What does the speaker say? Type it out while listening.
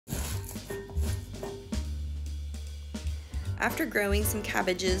After growing some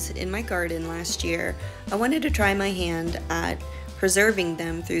cabbages in my garden last year, I wanted to try my hand at preserving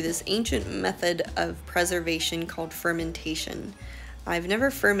them through this ancient method of preservation called fermentation. I've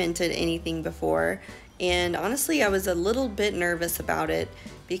never fermented anything before, and honestly I was a little bit nervous about it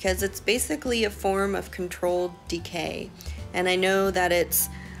because it's basically a form of controlled decay, and I know that it's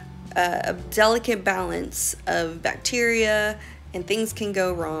a delicate balance of bacteria and things can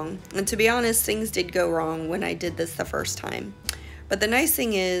go wrong. And to be honest, things did go wrong when I did this the first time. But the nice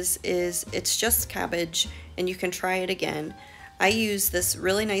thing is it's just cabbage and you can try it again. I use this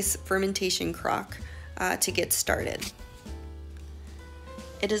really nice fermentation crock to get started.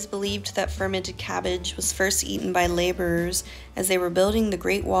 It is believed that fermented cabbage was first eaten by laborers as they were building the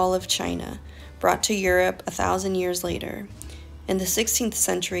Great Wall of China, brought to Europe 1,000 years later. In the 16th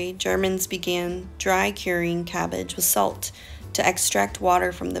century, Germans began dry curing cabbage with salt to extract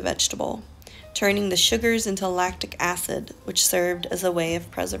water from the vegetable, turning the sugars into lactic acid, which served as a way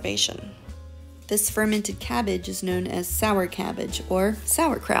of preservation. This fermented cabbage is known as sour cabbage or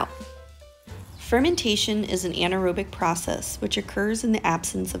sauerkraut. Fermentation is an anaerobic process which occurs in the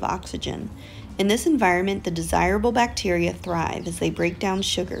absence of oxygen. In this environment, the desirable bacteria thrive as they break down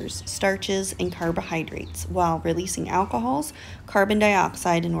sugars, starches, and carbohydrates while releasing alcohols, carbon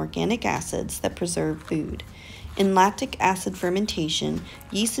dioxide, and organic acids that preserve food. In lactic acid fermentation,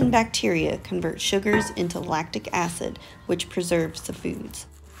 yeast and bacteria convert sugars into lactic acid, which preserves the foods.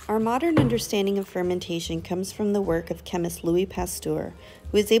 Our modern understanding of fermentation comes from the work of chemist Louis Pasteur,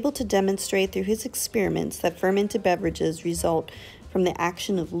 who is able to demonstrate through his experiments that fermented beverages result from the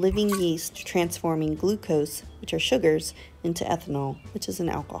action of living yeast transforming glucose, which are sugars, into ethanol, which is an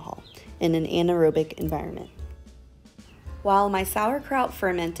alcohol, in an anaerobic environment. While my sauerkraut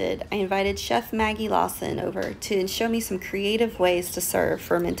fermented, I invited Chef Maggie Lawson over to show me some creative ways to serve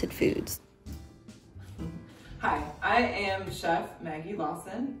fermented foods. Hi, I am Chef Maggie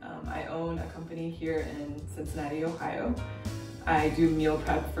Lawson. I own a company here in Cincinnati, Ohio. I do meal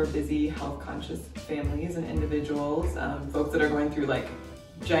prep for busy, health-conscious families and individuals, folks that are going through like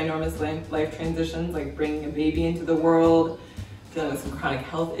ginormous life transitions, like bringing a baby into the world, dealing with some chronic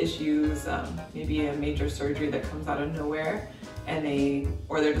health issues, maybe a major surgery that comes out of nowhere,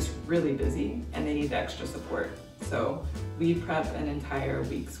 or they're just really busy and they need extra support. So we prep an entire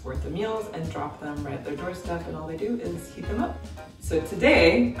week's worth of meals and drop them right at their doorstep, and all they do is heat them up. So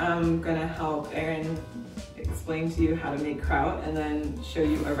today I'm gonna help Erin explain to you how to make kraut and then show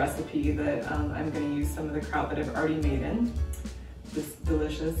you a recipe that I'm gonna use some of the kraut that I've already made in. This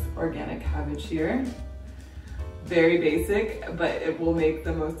delicious organic cabbage here. Very basic, but it will make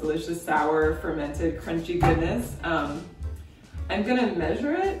the most delicious sour, fermented, crunchy goodness. I'm gonna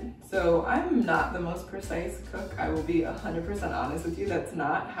measure it, so I'm not the most precise cook. I will be 100% honest with you. That's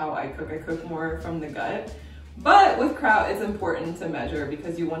not how I cook. I cook more from the gut. But with kraut, it's important to measure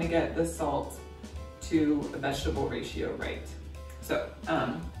because you wanna get the salt to a vegetable ratio right. So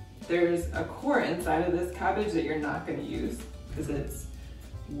there's a core inside of this cabbage that you're not gonna use because it's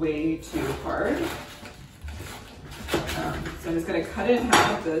way too hard. So I'm just gonna cut it in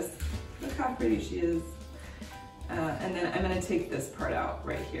half like this. Look how pretty she is. And then I'm gonna take this part out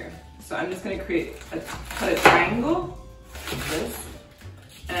right here. So I'm just gonna cut a triangle like this.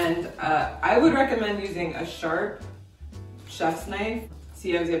 And I would recommend using a sharp chef's knife.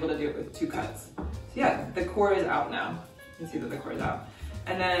 See, I was able to do it with 2 cuts. So yeah, the core is out now. You can see that the core is out.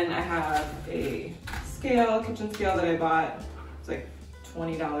 And then I have a scale, kitchen scale that I bought. It's like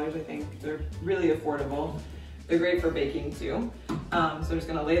 $20, I think. They're really affordable. They're great for baking too. So I'm just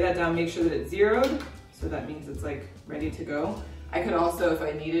gonna lay that down, make sure that it's zeroed. So that means it's like ready to go. I could also, if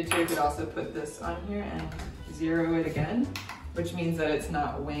I needed to, I could also put this on here and zero it again, which means that it's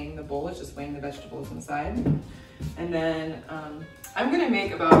not weighing the bowl, it's just weighing the vegetables inside. And then I'm gonna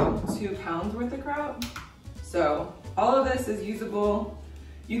make about 2 pounds worth of kraut. So all of this is usable.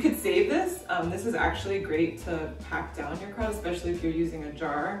 You could save this. This is actually great to pack down your kraut, especially if you're using a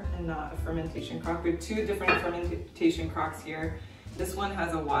jar and not a fermentation crock. We have 2 different fermentation crocks here. This one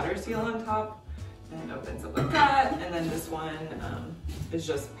has a water seal on top and it opens up like that. And then this one is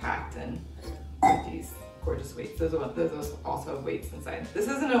just packed in with these gorgeous weights. Those also have weights inside. This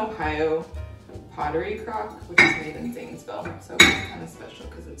is an Ohio pottery crock, which is made in Zanesville. So it's kind of special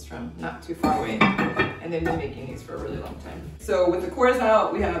because it's from not too far away. And they've been making these for a really long time. So with the cores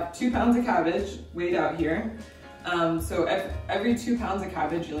out, we have 2 pounds of cabbage weighed out here. So every 2 pounds of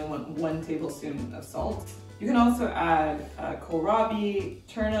cabbage, you only want 1 tablespoon of salt. You can also add kohlrabi,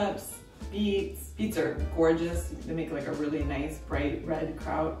 turnips, beets. Beets are gorgeous. They make like a really nice bright red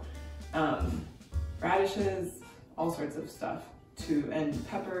kraut. Radishes, all sorts of stuff too, and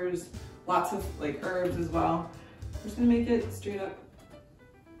peppers, lots of like herbs as well. We're just gonna make it straight up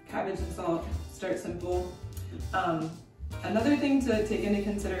cabbage and salt, start simple. Another thing to take into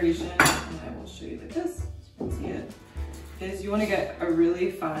consideration, and I will show you like this, so you can see it, is you wanna get a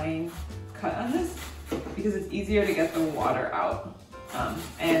really fine cut on this because it's easier to get the water out.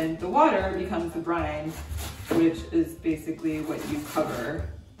 And the water becomes the brine, which is basically what you cover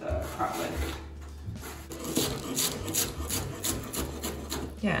the kraut with.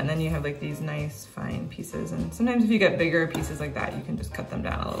 Yeah, and then you have like these nice fine pieces, and sometimes if you get bigger pieces like that, you can just cut them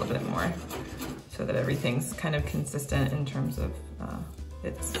down a little bit more so that everything's kind of consistent in terms of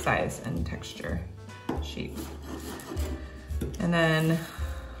its size and texture, shape. And then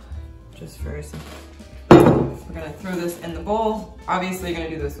just for some, we're gonna throw this in the bowl. Obviously you're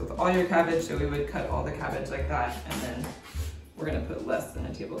gonna do this with all your cabbage, so we would cut all the cabbage like that, and then we're gonna put less than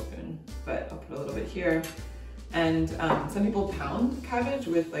a tablespoon, but I'll put a little bit here. And some people pound cabbage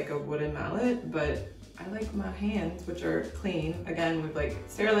with like a wooden mallet, but I like my hands, which are clean. Again, we've like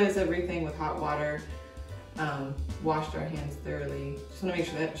sterilized everything with hot water, washed our hands thoroughly. Just wanna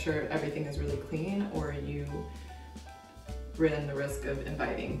make sure everything is really clean, or you run the risk of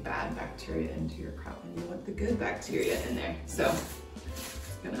inviting bad bacteria into your kraut, and you want the good bacteria in there. So,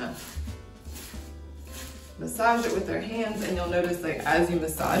 just gonna massage it with our hands, and you'll notice like as you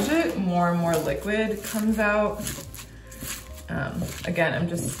massage it, more and more liquid comes out. Again, I'm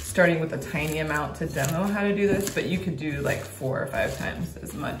just starting with a tiny amount to demo how to do this, but you could do like 4 or 5 times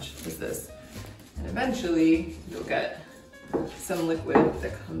as much as this. And eventually you'll get some liquid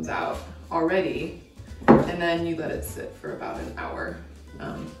that comes out already, and then you let it sit for about an hour.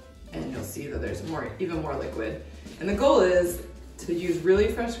 And you'll see that there's even more liquid. And the goal is to use really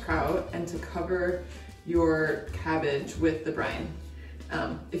fresh kraut and to cover your cabbage with the brine.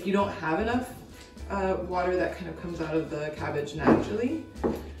 If you don't have enough water that kind of comes out of the cabbage naturally,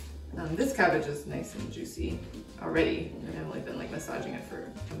 this cabbage is nice and juicy already, and I've only been like massaging it for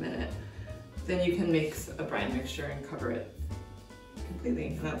a minute, then you can make a brine mixture and cover it completely,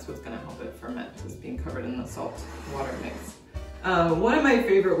 and that's what's gonna help it ferment, is being covered in the salt water mix. One of my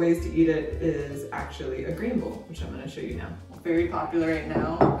favorite ways to eat it is actually a grain bowl, which I'm gonna show you now. Very popular right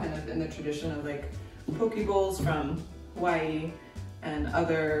now, kind of in the tradition of like poke bowls from Hawaii and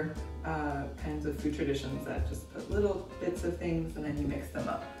other kinds of food traditions that just put little bits of things and then you mix them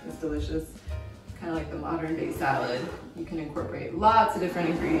up. It's delicious, kind of like the modern day salad. You can incorporate lots of different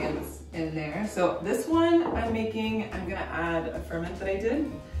ingredients in there. So this one I'm gonna add a ferment that I did,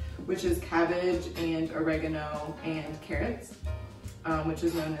 which is cabbage and oregano and carrots, which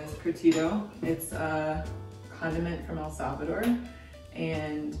is known as curtido. It's a condiment from El Salvador,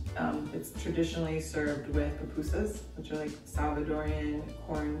 and it's traditionally served with pupusas, which are like Salvadorian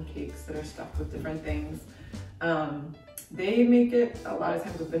corn cakes that are stuffed with different things. They make it a lot of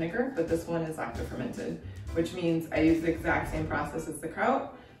times with vinegar, but this one is lacto fermented, which means I use the exact same process as the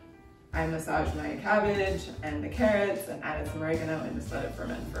kraut. I massage my cabbage and the carrots and added some oregano and just let it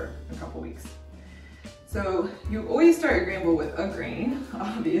ferment for a couple weeks. So you always start a grain bowl with a grain,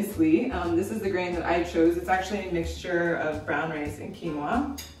 obviously. This is the grain that I chose. It's actually a mixture of brown rice and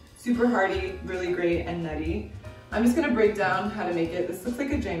quinoa. Super hearty, really great and nutty. I'm just gonna break down how to make it. This looks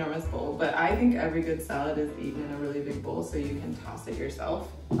like a ginormous bowl, but I think every good salad is eaten in a really big bowl so you can toss it yourself.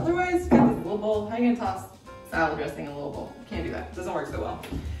 Otherwise, get this little bowl. How are you gonna toss salad dressing in a little bowl? Can't do that, it doesn't work so well.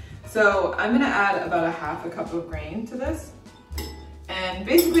 So I'm gonna add about 1/2 cup of grain to this. And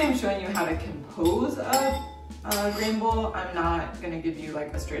basically I'm showing you how to compose a grain bowl. I'm not gonna give you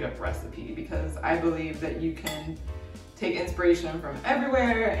like a straight up recipe because I believe that you can take inspiration from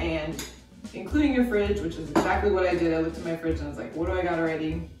everywhere, and including your fridge, which is exactly what I did. I looked at my fridge and I was like, what do I got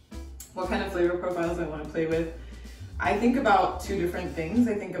already? What kind of flavor profiles I wanna play with? I think about 2 different things.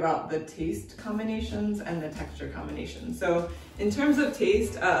 I think about the taste combinations and the texture combinations. So in terms of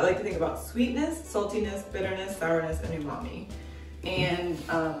taste, I like to think about sweetness, saltiness, bitterness, sourness, and umami. And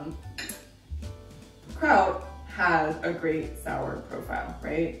kraut has a great sour profile,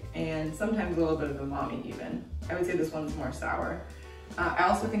 right? And sometimes a little bit of umami even. I would say this one's more sour. I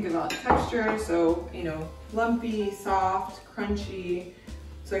also think about texture, so, you know, lumpy, soft, crunchy.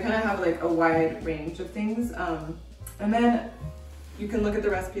 So I kind of have like a wide range of things. And then you can look at the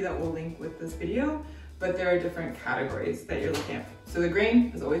recipe that we'll link with this video, but there are different categories that you're looking at. So the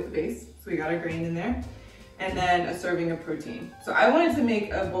grain is always the base, so we got our grain in there. And then a serving of protein. So I wanted to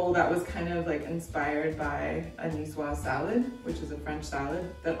make a bowl that was kind of like inspired by a niçoise salad, which is a French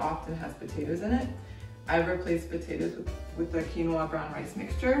salad that often has potatoes in it. I've replaced potatoes with the quinoa brown rice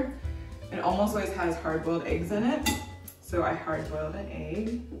mixture. It almost always has hard-boiled eggs in it. So I hard-boiled an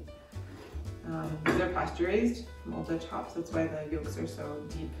egg. These are pasture raised from old Dutch hops. That's why the yolks are so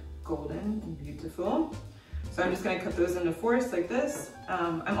deep golden and beautiful. So I'm just gonna cut those into fourths like this.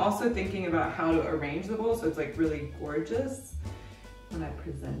 I'm also thinking about how to arrange the bowl so it's like really gorgeous when I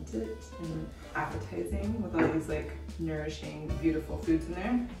present it and appetizing with all these like nourishing, beautiful foods in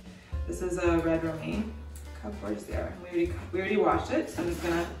there. This is a red romaine. Look how gorgeous they are. We already washed it, so I'm just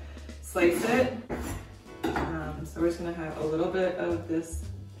gonna slice it. So we're just gonna have a little bit of this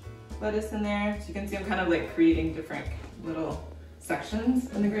lettuce in there. So you can see I'm kind of like creating different little sections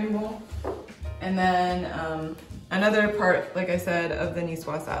in the green bowl. And then another part, like I said, of the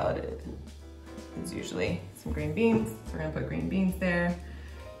niçoise salad is usually some green beans. So we're gonna put green beans there.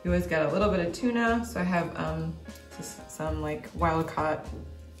 You always get a little bit of tuna. So I have just some like wild caught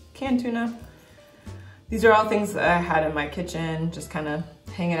canned tuna. These are all things that I had in my kitchen, just kind of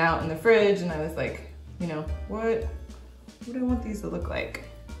hanging out in the fridge. And I was like, you know, what do I want these to look like?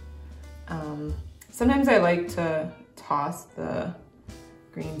 Sometimes I like to toss the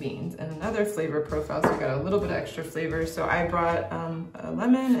green beans and another flavor profile, so I got a little bit of extra flavor. So I brought a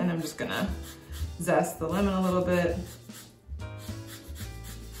lemon, and I'm just gonna zest the lemon a little bit.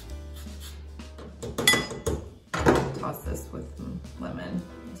 Toss this with some lemon.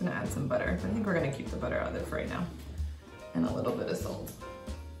 I'm just gonna add some butter. I think we're gonna keep the butter out of there for right now. And a little bit of salt.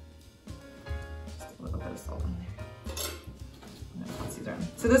 Just a little bit of salt in there.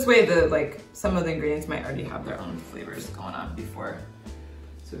 So this way, some of the ingredients might already have their own flavors going on before.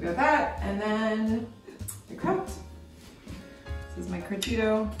 So we got that, and then the kraut. This is my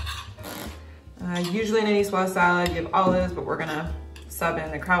crotito. Usually in a niçoise salad, you have olives, but we're gonna sub in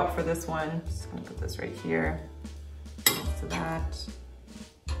the kraut for this one. Just gonna put this right here. So that.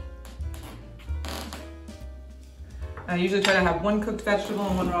 I usually try to have one cooked vegetable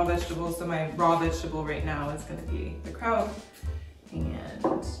and one raw vegetable. So my raw vegetable right now is gonna be the kraut.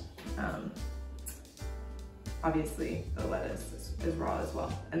 And obviously the lettuce is raw as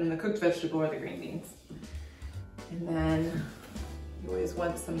well. And then the cooked vegetable are the green beans. And then you always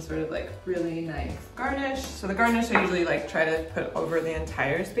want some sort of like really nice garnish. So the garnish I usually like try to put over the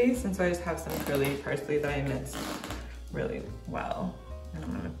entire space. And so I just have some curly parsley that I minced really well. And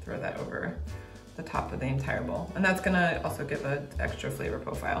I'm gonna throw that over the top of the entire bowl. And that's gonna also give an extra flavor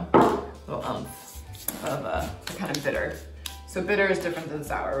profile, a little umph of kind of bitter. So bitter is different than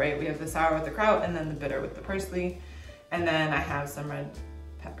sour, right? We have the sour with the kraut and then the bitter with the parsley. And then I have some red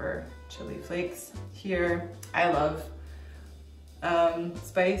pepper chili flakes here. I love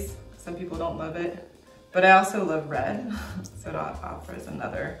spice. Some people don't love it, but I also love red. So it offers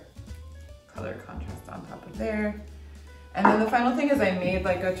another color contrast on top of there. And then the final thing is I made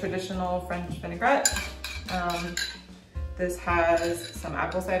like a traditional French vinaigrette. This has some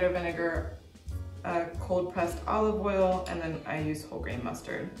apple cider vinegar, cold pressed olive oil, and then I use whole grain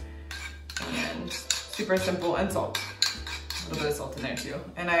mustard. And super simple, and salt. A little bit of salt in there too.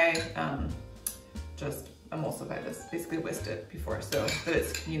 And I just emulsify this, basically whisked it before so that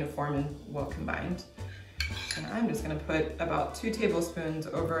it's uniform and well combined. And I'm just gonna put about 2 tablespoons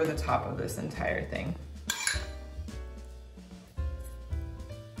over the top of this entire thing.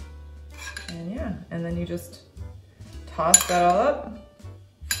 And yeah, and then you just toss that all up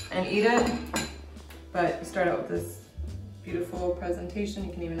and eat it. But you start out with this beautiful presentation.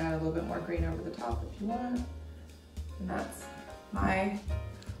 You can even add a little bit more green over the top if you want. And that's my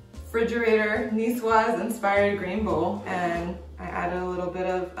refrigerator niçoise inspired green bowl. And I added a little bit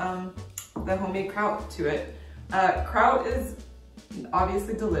of the homemade kraut to it. Kraut is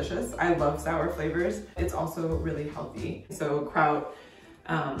obviously delicious. I love sour flavors. It's also really healthy. So kraut,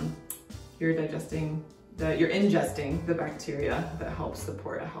 you're ingesting the bacteria that helps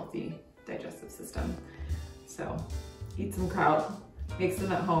support a healthy digestive system. So eat some kraut, make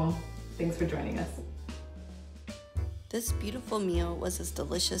some at home. Thanks for joining us. This beautiful meal was as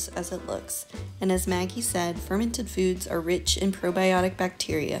delicious as it looks, and as Maggie said, fermented foods are rich in probiotic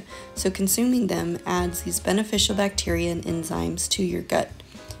bacteria, so consuming them adds these beneficial bacteria and enzymes to your gut,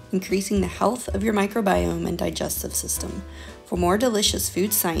 increasing the health of your microbiome and digestive system. For more delicious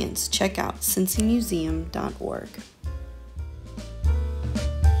food science, check out cincymuseum.org.